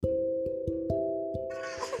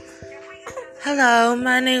Hello,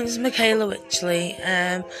 my name's Michaela Witchley,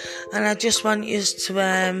 and I just want you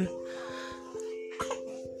to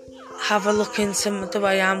have a look into the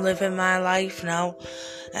way I'm living my life now.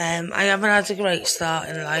 I haven't had a great start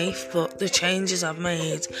in life, but the changes I've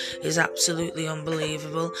made is absolutely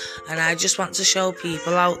unbelievable, and I just want to show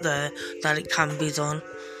people out there that it can be done.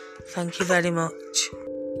 Thank you very much.